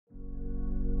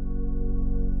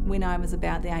When I was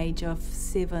about the age of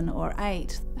 7 or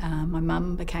 8, my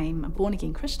mum became a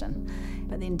born-again Christian.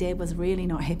 But then Dad was really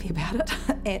not happy about it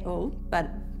at all. But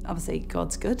obviously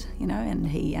God's good, you know, and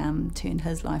he turned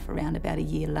his life around about a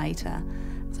year later.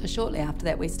 So shortly after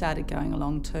that, we started going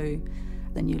along to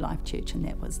the New Life Church, and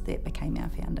that became our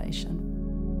foundation.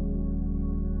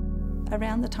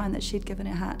 Around the time that she'd given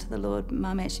her heart to the Lord,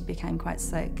 Mum actually became quite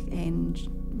sick and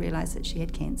realised that she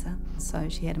had cancer. So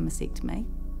she had a mastectomy.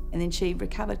 And then she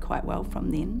recovered quite well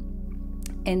from then.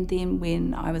 And then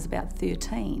when I was about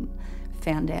 13,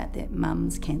 found out that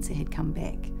Mum's cancer had come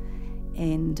back.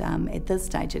 And at this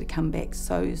stage it had come back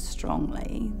so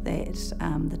strongly that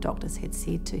the doctors had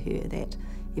said to her that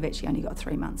you've actually only got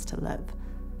 3 months to live.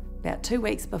 About 2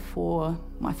 weeks before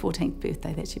my 14th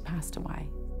birthday that she passed away.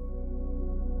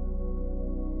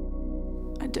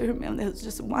 I do remember there was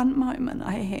just one moment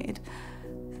I had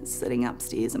sitting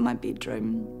upstairs in my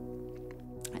bedroom,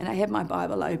 and I had my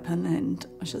Bible open and I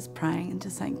was just praying and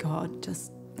just saying, God,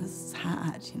 just, this is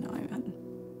hard, you know.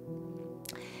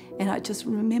 And I just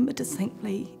remember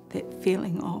distinctly that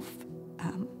feeling of,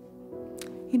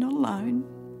 you're not alone.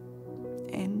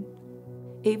 And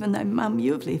even though, Mum,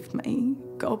 you've left me,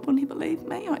 God will never leave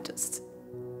me. I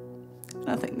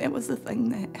think that was the thing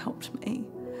that helped me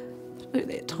through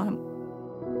that time.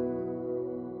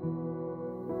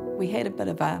 We had a bit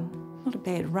of a, not a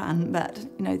bad run, but,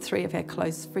 you know, 3 of our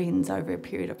close friends over a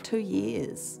period of 2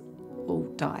 years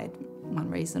all died,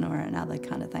 one reason or another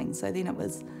kind of thing. So then it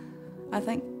was, I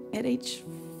think, at each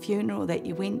funeral that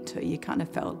you went to, you kind of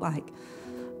felt like,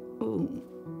 oh,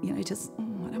 you know, just,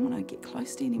 I don't want to get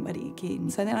close to anybody again.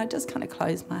 So then I just kind of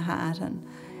closed my heart, and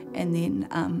then,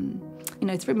 you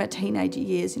know, through my teenager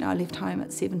years, you know, I left home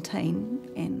at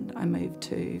 17 and I moved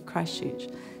to Christchurch.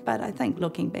 But I think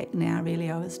looking back now,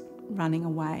 really, I was running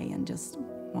away and just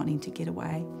wanting to get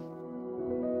away.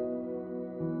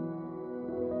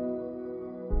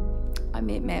 I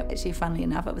met Matt, actually, funnily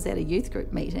enough, it was at a youth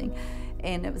group meeting,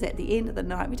 and it was at the end of the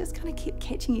night. We just kind of kept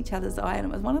catching each other's eye, and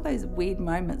it was one of those weird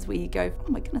moments where you go, oh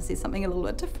my goodness, there's something a little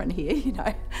bit different here, you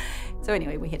know. So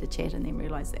anyway, we had a chat and then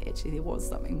realised that actually there was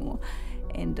something more.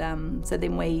 And so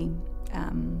then we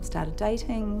started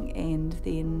dating, and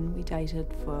then we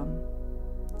dated for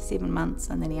 7 months,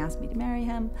 and then he asked me to marry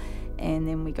him, and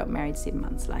then we got married 7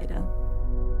 months later.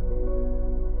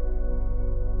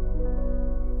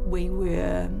 We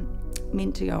were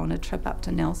meant to go on a trip up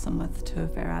to Nelson with 2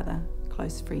 of our other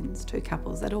close friends, 2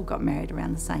 couples that all got married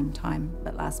around the same time,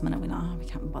 but last minute we went, oh, we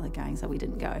can't bother going, so we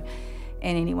didn't go.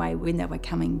 And anyway, when they were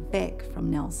coming back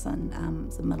from Nelson, it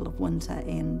was the middle of winter,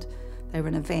 and they were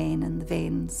in a van, and the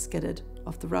van skidded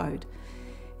off the road.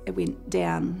 It went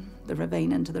down the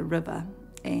ravine into the river,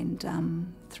 and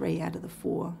 3 out of the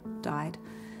 4 died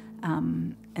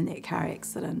in that car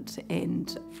accident.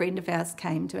 And a friend of ours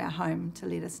came to our home to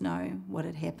let us know what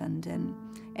had happened.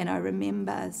 And I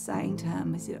remember saying to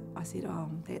him, I said, oh,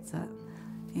 that's it.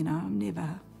 You know, I'm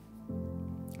never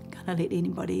gonna let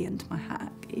anybody into my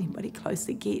heart, anybody close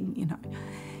again, you know.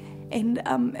 And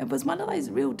it was one of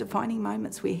those real defining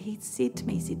moments where he said to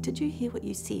me, he said, did you hear what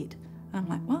you said? I'm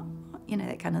like, what? You know,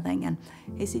 that kind of thing. And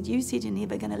he said, you said you're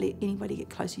never going to let anybody get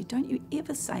close to you. Don't you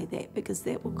ever say that, because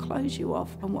that will close you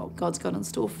off on what God's got in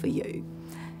store for you.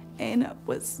 And it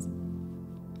was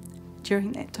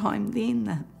during that time then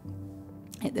that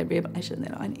at the revelation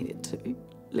that I needed to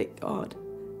let God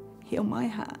heal my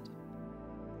heart.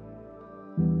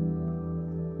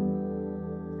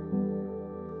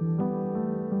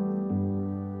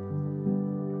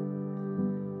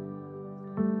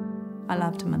 I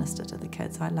love to minister to the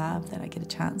kids. I love that I get a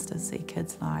chance to see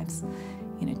kids' lives,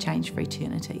 you know, change for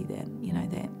eternity.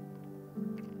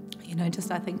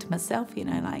 Just I think to myself, you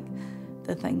know, like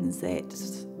the things that,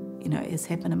 you know, has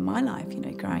happened in my life, you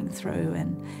know, growing through,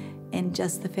 and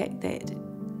just the fact that,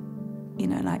 you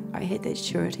know, like I had that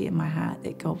surety in my heart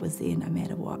that God was there no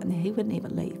matter what, and He would never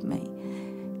leave me.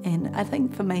 And I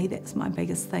think for me, that's my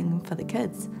biggest thing for the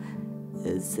kids,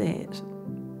 is that,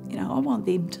 you know, I want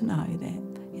them to know that,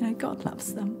 you know, God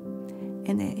loves them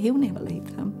and that He'll never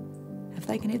leave them. If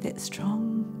they can have that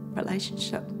strong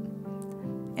relationship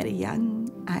at a young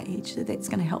age, that's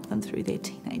going to help them through their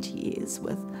teenage years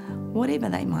with whatever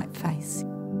they might face.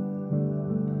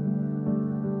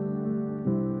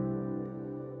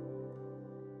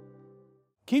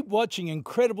 Keep watching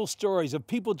incredible stories of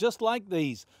people just like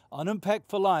these on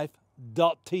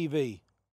impactforlife.tv.